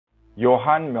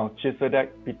Johann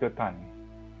Melchizedek Peter Tan.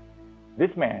 This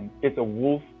man is a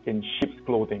wolf in sheep's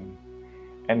clothing,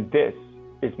 and this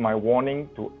is my warning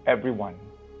to everyone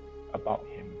about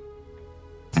him.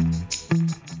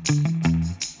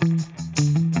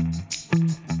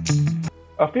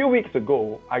 A few weeks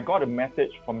ago, I got a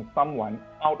message from someone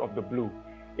out of the blue.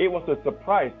 It was a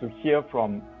surprise to hear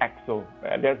from Axel.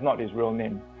 That's not his real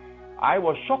name. I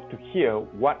was shocked to hear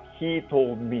what he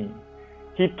told me.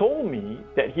 He told me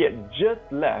that he had just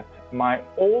left my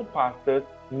old pastor's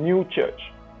new church.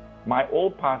 My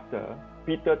old pastor,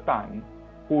 Peter Tan,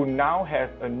 who now has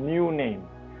a new name,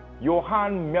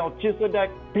 Johann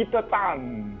Melchizedek Peter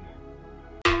Tan.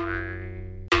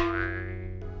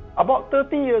 About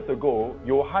 30 years ago,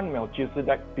 Johann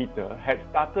Melchizedek Peter had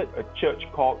started a church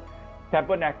called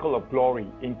Tabernacle of Glory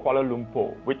in Kuala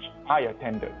Lumpur, which I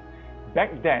attended.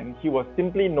 Back then, he was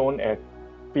simply known as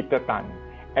Peter Tan,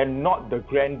 and not the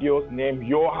grandiose name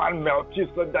Johann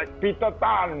Melchizedek Peter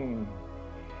Tan.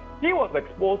 He was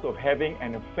exposed of having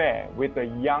an affair with a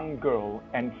young girl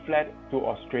and fled to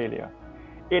Australia.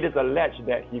 It is alleged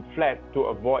that he fled to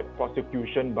avoid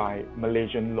prosecution by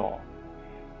Malaysian law.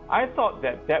 I thought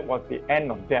that that was the end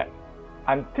of that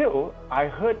until I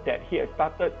heard that he had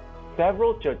started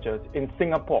several churches in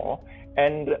Singapore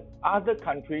and other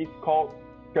countries called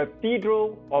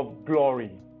Cathedral of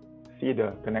Glory. See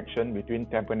the connection between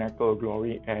Tabernacle of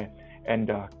Glory and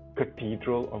the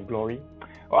Cathedral of Glory?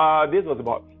 This was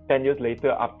about 10 years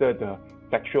later after the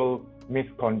sexual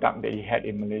misconduct that he had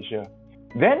in Malaysia.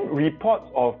 Then reports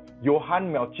of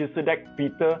Johann Melchizedek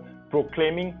Peter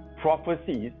proclaiming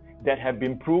prophecies that have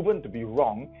been proven to be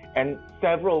wrong, and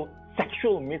several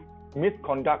sexual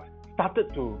misconducts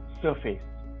started to surface.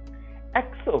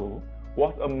 Axel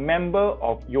was a member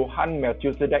of Johann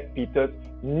Melchizedek Peter's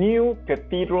new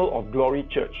Cathedral of Glory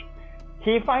church.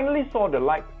 He finally saw the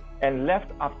light and left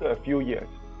after a few years.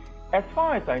 As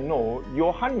far as I know,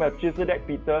 Johann Melchizedek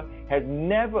Peter has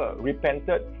never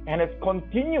repented and has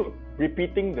continued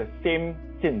repeating the same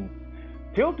sins.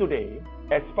 Till today,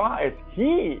 as far as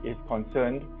he is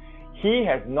concerned, he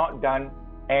has not done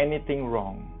anything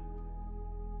wrong.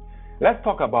 Let's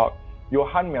talk about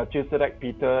Johann Melchizedek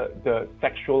Peter, the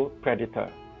sexual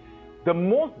predator. The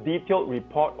most detailed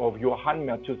report of Johann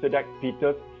Melchizedek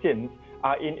Peter's sins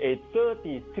are in a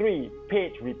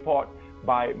 33-page report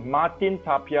by Martin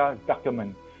Tapia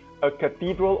Zuckermann, a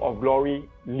Cathedral of Glory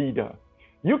leader.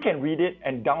 You can read it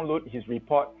and download his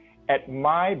report at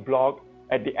my blog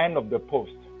at the end of the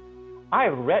post. I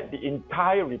read the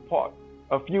entire report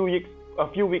a few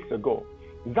weeks ago.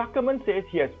 Zuckermann says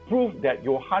he has proved that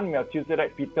Johann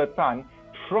Melchizedek Peter Tan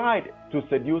tried to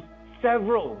seduce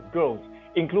several girls,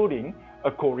 including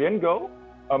a Korean girl,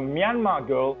 a Myanmar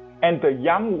girl, and the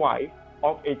young wife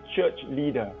of a church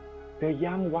leader. The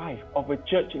young wife of a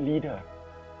church leader.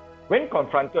 When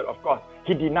confronted, of course,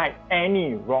 he denied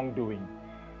any wrongdoing.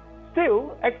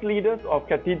 Still, ex-leaders of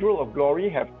Cathedral of Glory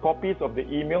have copies of the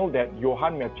email that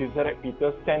Johann Melchizedek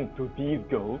Peter sent to these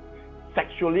girls,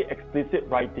 sexually explicit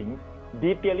writings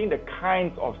detailing the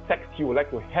kinds of sex he would like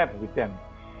to have with them.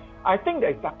 I think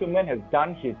that Zuckermann has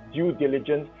done his due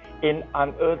diligence in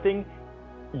unearthing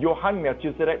Johann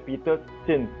Melchizedek Peter's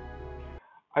sins.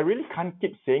 I really can't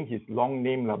keep saying his long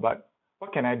name, but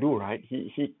what can I do, right?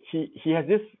 He has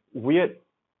this weird,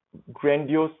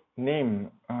 grandiose name.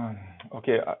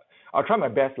 Okay, I'll try my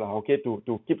best,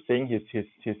 to keep saying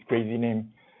his crazy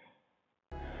name.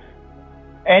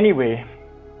 Anyway,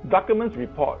 Zuckermann's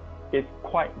report is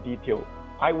quite detailed.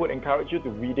 I would encourage you to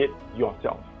read it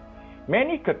yourself.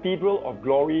 Many Cathedral of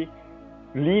Glory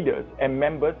leaders and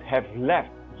members have left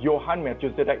Johann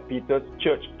Melchizedek Peter's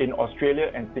church in Australia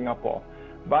and Singapore,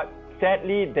 but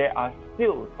sadly there are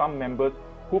still some members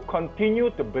who continue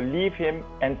to believe him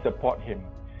and support him.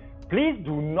 Please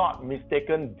do not mistake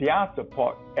their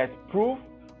support as proof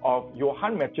of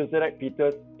Johann Melchizedek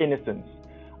Peter's innocence.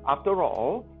 After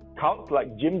all, cults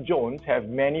like Jim Jones have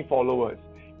many followers.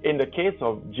 In the case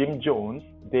of Jim Jones,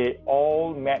 they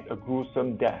all met a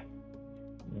gruesome death.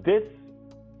 This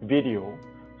video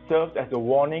serves as a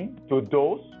warning to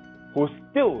those who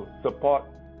still support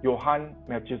Johann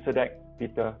Melchizedek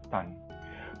Peter Tan.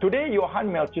 Today,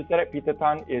 Johann Melchizedek Peter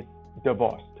Tan is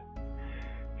divorced.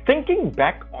 Thinking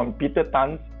back on Peter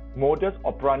Tan's modus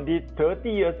operandi 30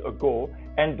 years ago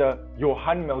and the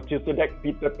Johann Melchizedek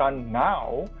Peter Tan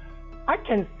now, I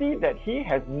can see that he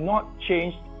has not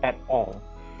changed at all.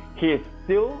 He is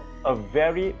still a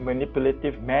very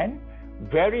manipulative man,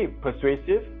 very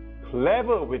persuasive,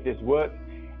 clever with his words,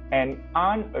 and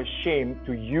unashamed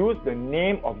to use the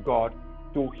name of God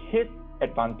to his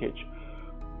advantage.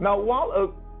 Now, while a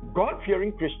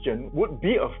God-fearing Christian would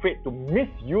be afraid to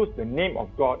misuse the name of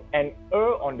God and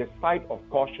err on the side of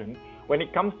caution when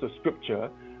it comes to scripture.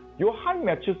 Johann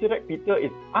Melchizedek Peter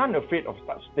is unafraid of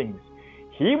such things.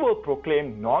 He will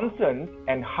proclaim nonsense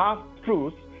and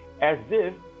half-truths as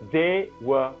if they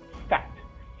were fact.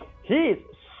 He is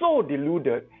so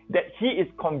deluded that he is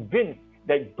convinced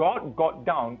that God got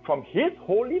down from his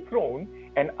holy throne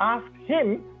and asked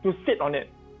him to sit on it.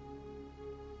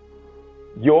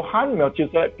 Johann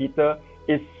Melchizedek Peter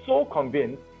is so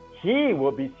convinced he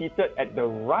will be seated at the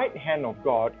right hand of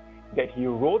God that he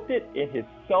wrote it in his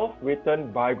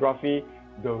self-written biography,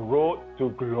 The Road to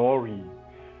Glory.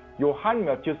 Johann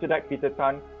Melchizedek Peter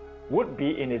Tan would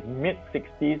be in his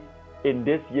mid-60s in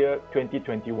this year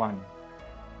 2021.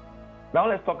 Now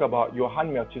let's talk about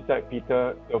Johann Melchizedek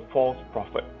Peter, the false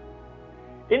prophet.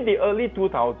 In the early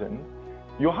 2000s,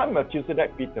 Johann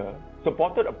Melchizedek Peter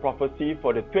supported a prophecy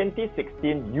for the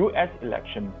 2016 US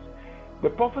elections. The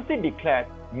prophecy declared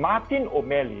Martin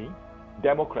O'Malley,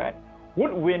 Democrat,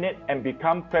 would win it and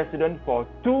become president for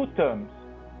 2 terms.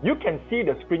 You can see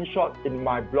the screenshots in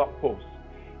my blog post.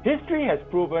 History has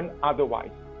proven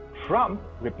otherwise. Trump,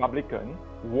 Republican,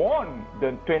 won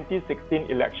the 2016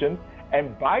 elections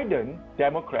and Biden,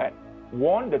 Democrat,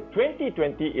 won the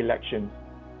 2020 elections.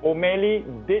 O'Malley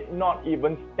did not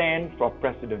even stand for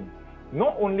president.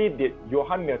 Not only did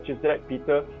Johann Melchizedek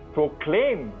Peter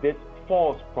proclaim this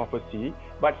false prophecy,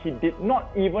 but he did not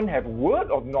even have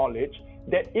word of knowledge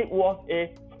that it was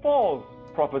a false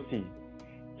prophecy.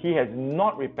 He has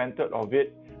not repented of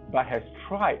it, but has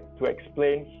tried to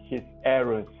explain his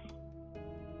errors.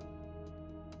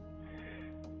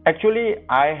 Actually,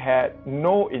 I had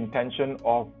no intention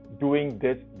of doing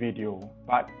this video,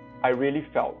 but I really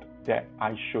felt that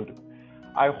I should.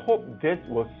 I hope this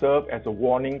will serve as a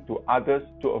warning to others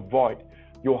to avoid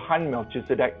Johann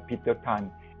Melchizedek Peter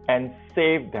Tan and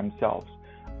save themselves.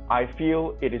 I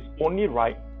feel it is only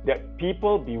right that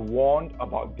people be warned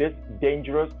about this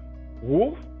dangerous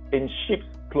wolf in sheep's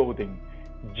clothing.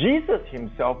 Jesus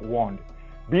himself warned,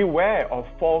 "Beware of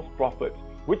false prophets,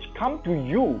 which come to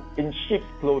you in sheep's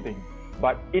clothing,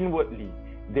 but inwardly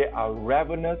they are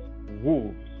ravenous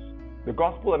wolves." The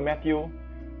Gospel of Matthew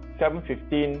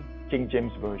 7:15, King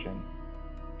James Version.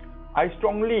 I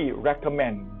strongly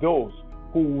recommend those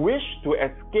who wish to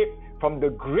escape from the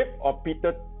grip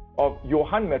of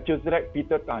Johann Melchizedek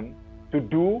Peter Tan to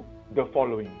do the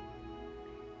following.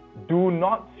 Do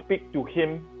not speak to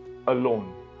him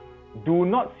alone. Do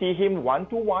not see him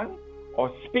one-to-one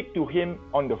or speak to him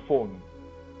on the phone.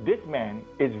 This man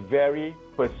is very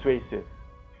persuasive.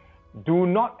 Do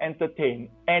not entertain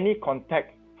any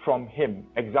contact from him.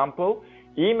 Example,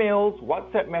 emails,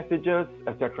 WhatsApp messages,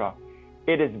 etc.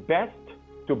 It is best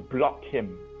to block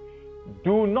him.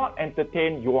 Do not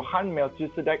entertain Johann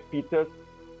Melchizedek Peter's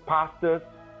pastors,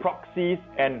 proxies,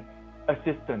 and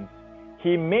assistants.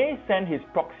 He may send his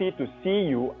proxy to see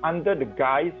you under the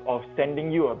guise of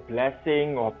sending you a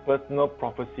blessing or personal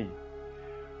prophecy.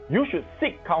 You should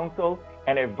seek counsel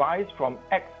and advice from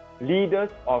ex-leaders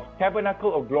of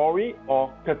Tabernacle of Glory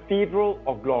or Cathedral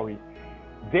of Glory.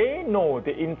 They know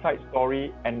the inside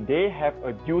story and they have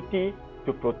a duty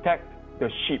to protect the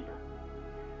sheep.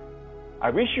 I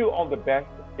wish you all the best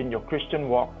in your Christian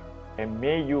walk and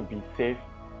may you be safe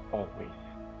always.